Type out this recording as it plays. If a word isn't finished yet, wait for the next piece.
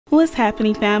What's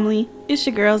happening, family? It's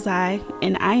your girl Zai,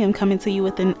 and I am coming to you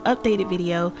with an updated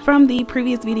video from the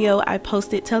previous video I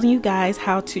posted telling you guys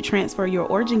how to transfer your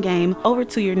Origin game over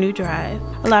to your new drive.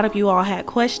 A lot of you all had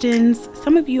questions,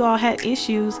 some of you all had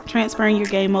issues transferring your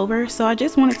game over, so I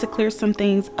just wanted to clear some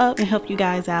things up and help you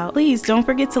guys out. Please don't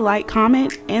forget to like,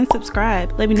 comment, and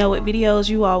subscribe. Let me know what videos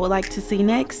you all would like to see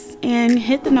next, and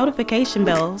hit the notification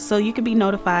bell so you can be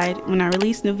notified when I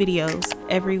release new videos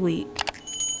every week.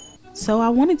 So I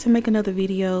wanted to make another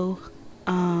video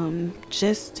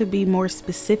just to be more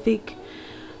specific,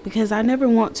 because I never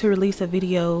want to release a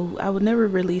video. I would never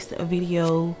release a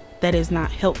video that is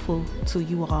not helpful to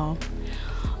you all.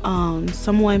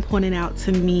 Someone pointed out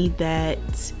to me that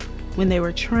when they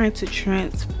were trying to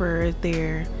transfer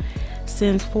their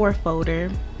Sims 4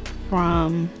 folder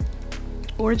from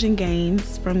Origin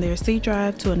games from their C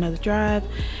drive to another drive,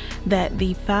 that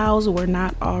the files were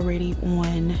not already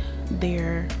on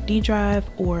their D drive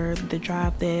or the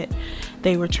drive that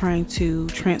they were trying to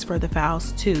transfer the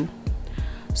files to.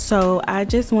 So I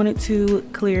just wanted to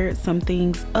clear some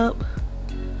things up.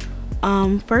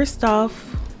 First off,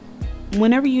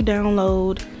 whenever you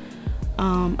download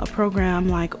a program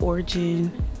like Origin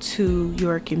to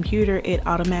your computer, it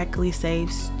automatically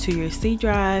saves to your C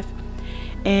drive,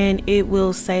 and it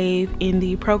will save in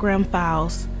the program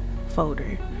files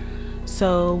folder.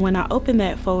 So when I open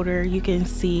that folder, you can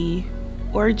see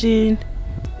Origin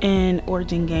and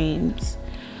Origin games.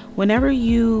 Whenever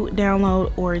you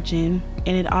download Origin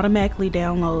and it automatically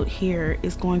download here,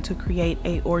 it's going to create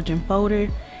a Origin folder,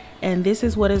 and this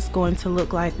is what it's going to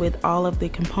look like with all of the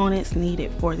components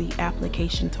needed for the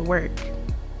application to work.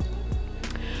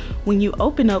 When you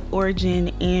open up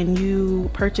Origin and you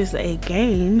purchase a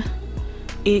game,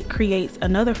 it creates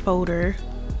another folder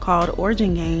called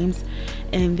Origin games,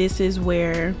 and this is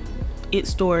where it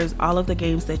stores all of the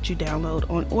games that you download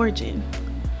on Origin.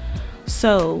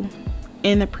 So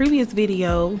in the previous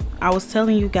video, I was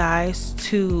telling you guys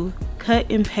to cut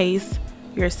and paste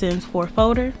your Sims 4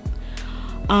 folder,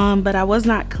 but I was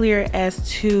not clear as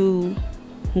to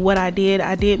what I did.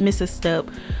 I did miss a step,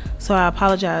 so I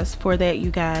apologize for that,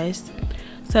 you guys.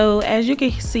 So as you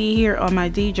can see here on my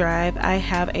D drive, I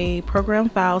have a program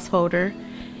files folder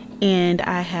and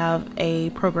I have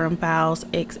a program files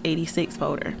x86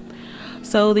 folder.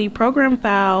 So the program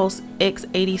files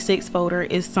x86 folder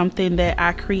is something that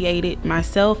I created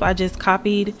myself. I just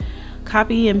copy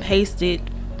and pasted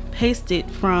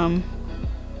from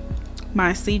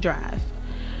my C drive.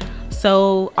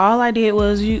 So all I did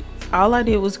was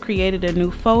created a new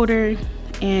folder,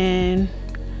 and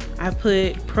I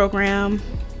put program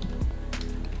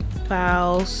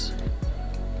files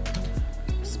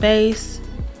space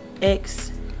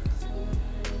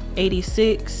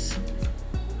x86,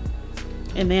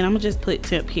 and then I'm gonna just put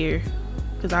temp here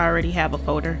because I already have a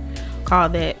folder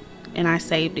called that, and I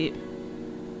saved it.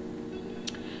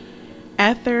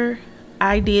 After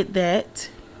I did that,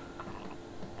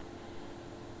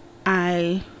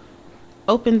 I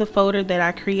opened the folder that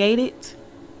I created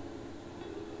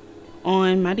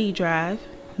on my D drive.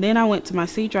 Then I went to my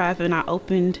C drive and I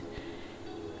opened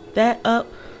that up,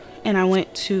 and I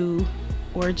went to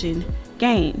Origin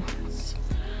games.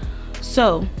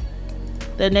 So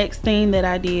the next thing that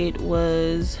I did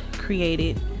was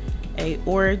created a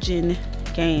Origin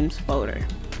games folder.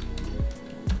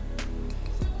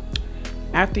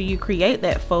 After you create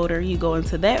that folder, you go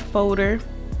into that folder,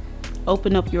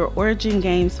 open up your Origin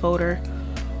games folder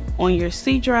on your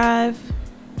C drive,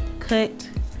 cut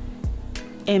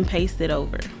and paste it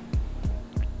over.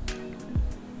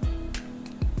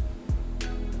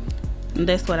 And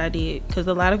that's what I did, because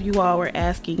a lot of you all were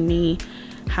asking me,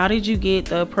 how did you get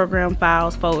the program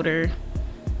files folder?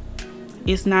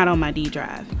 It's not on my D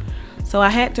drive. So I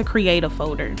had to create a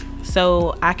folder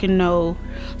so I can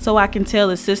tell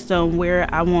the system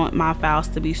where I want my files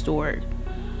to be stored.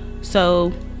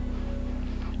 So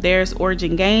there's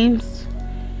Origin games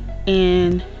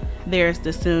and there's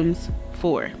the Sims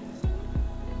 4.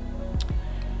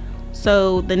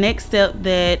 So the next step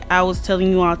that I was telling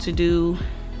you all to do,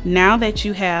 now that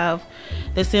you have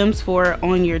the Sims 4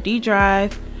 on your D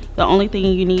drive, the only thing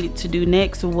you needed to do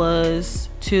next was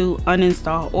to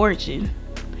uninstall Origin.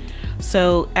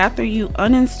 So after you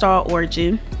uninstall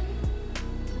Origin,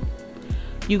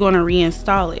 you're going to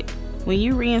reinstall it. When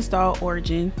you reinstall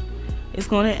Origin, it's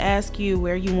going to ask you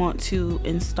where you want to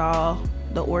install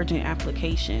the Origin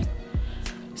application.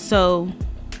 So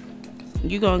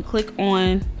you're going to click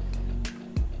on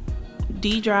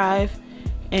D drive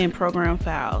and program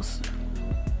files.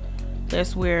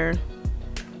 That's where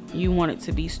you want it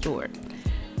to be stored.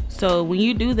 So when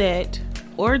you do that,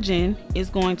 Origin is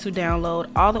going to download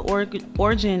all the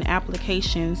Origin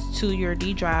applications to your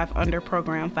D drive under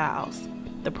program files,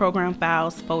 the program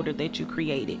files folder that you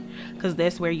created, because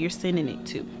that's where you're sending it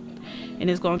to. And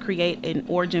it's going to create an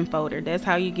Origin folder. That's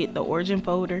how you get the Origin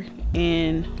folder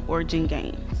in Origin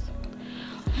Games.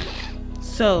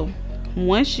 So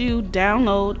once you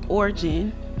download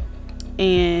Origin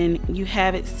and you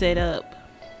have it set up,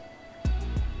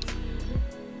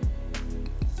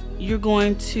 you're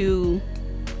going to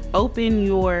open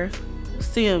your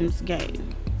Sims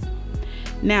game.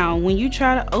 Now when you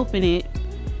try to open it,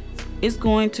 it's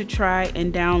going to try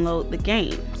and download the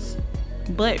games,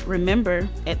 but remember,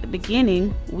 at the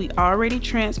beginning we already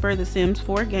transferred the Sims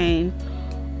 4 game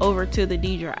over to the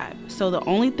D drive, so the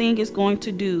only thing it's going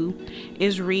to do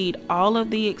is read all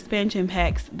of the expansion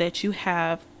packs that you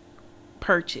have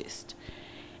purchased.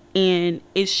 And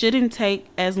it shouldn't take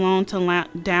as long to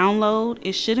download.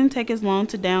 It shouldn't take as long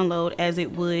to download as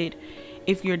it would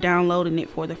if you're downloading it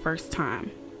for the first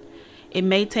time. It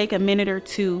may take a minute or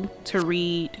two to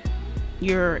read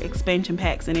your expansion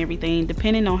packs and everything,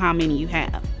 depending on how many you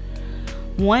have.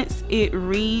 Once it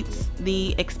reads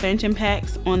the expansion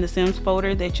packs on the Sims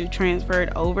folder that you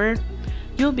transferred over,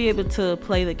 you'll be able to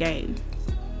play the game.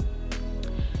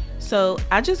 So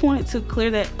I just wanted to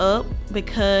clear that up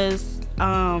because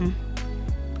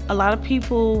a lot of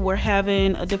people were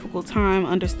having a difficult time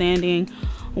understanding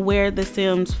where the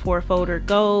Sims 4 folder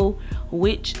go,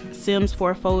 which Sims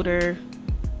 4 folder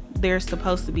they're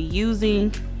supposed to be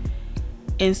using,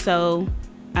 and so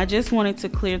I just wanted to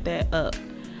clear that up.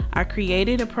 I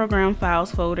created a program files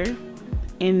folder,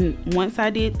 and once I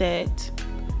did that,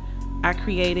 I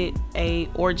created a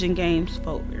Origin Games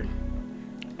folder.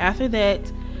 After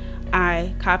that,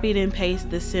 I copied and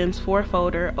pasted the Sims 4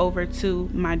 folder over to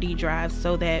my D drive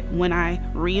so that when I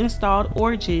reinstalled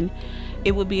Origin,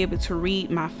 it would be able to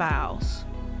read my files.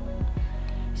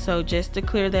 So just to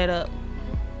clear that up,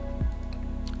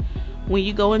 when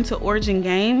you go into Origin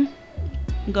Game,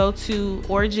 go to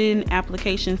Origin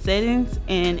Application Settings,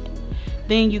 and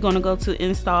then you're going to go to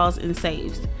Installs and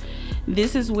Saves.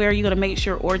 This is where you're going to make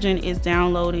sure Origin is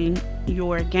downloading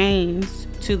your games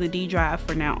to the D drive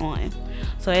from now on.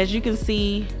 So as you can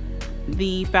see,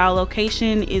 the file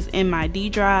location is in my D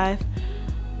drive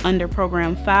under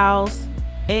Program Files,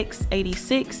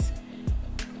 x86,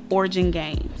 Origin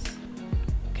Games.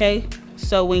 Okay,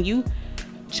 so when you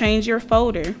change your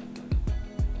folder,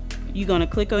 you're going to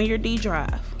click on your D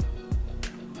drive,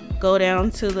 go down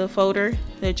to the folder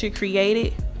that you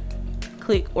created,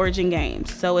 click Origin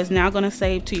Games. So it's now going to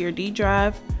save to your D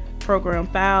drive, Program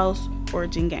Files,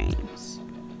 Origin Games.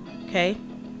 Okay,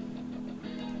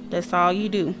 that's all you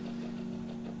do.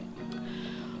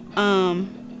 I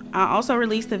also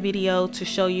released a video to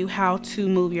show you how to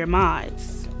move your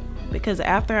mods, because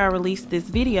after I released this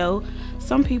video,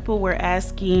 some people were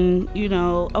asking, you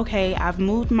know, okay, I've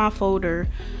moved my folder,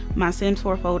 my Sims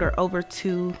 4 folder over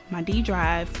to my D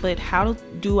drive, but how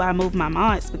do I move my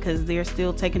mods, because they're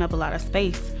still taking up a lot of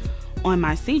space on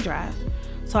my C drive?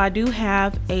 So I do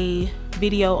have a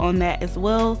video on that as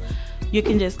well. You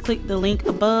can just click the link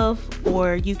above,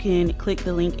 or you can click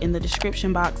the link in the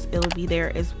description box. It'll be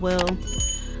there as well.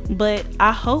 But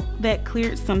I hope that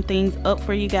cleared some things up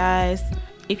for you guys.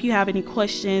 If you have any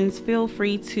questions, feel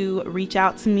free to reach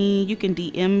out to me. You can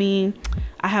DM me.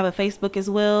 I have a Facebook as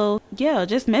well. Yeah,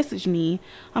 just message me.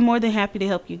 I'm more than happy to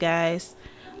help you guys.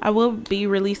 I will be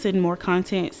releasing more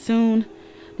content soon.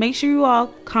 Make sure you all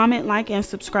comment, like, and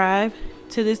subscribe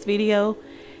to this video.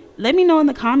 Let me know in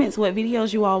the comments what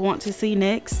videos you all want to see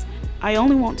next. I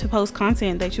only want to post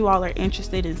content that you all are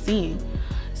interested in seeing.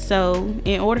 So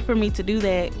in order for me to do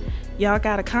that, y'all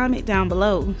gotta comment down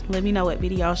below. Let me know what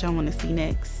videos y'all want to see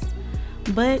next.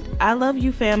 But I love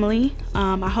you, family.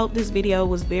 I hope this video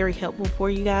was very helpful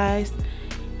for you guys,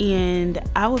 and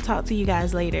I will talk to you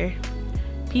guys later.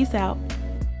 Peace out.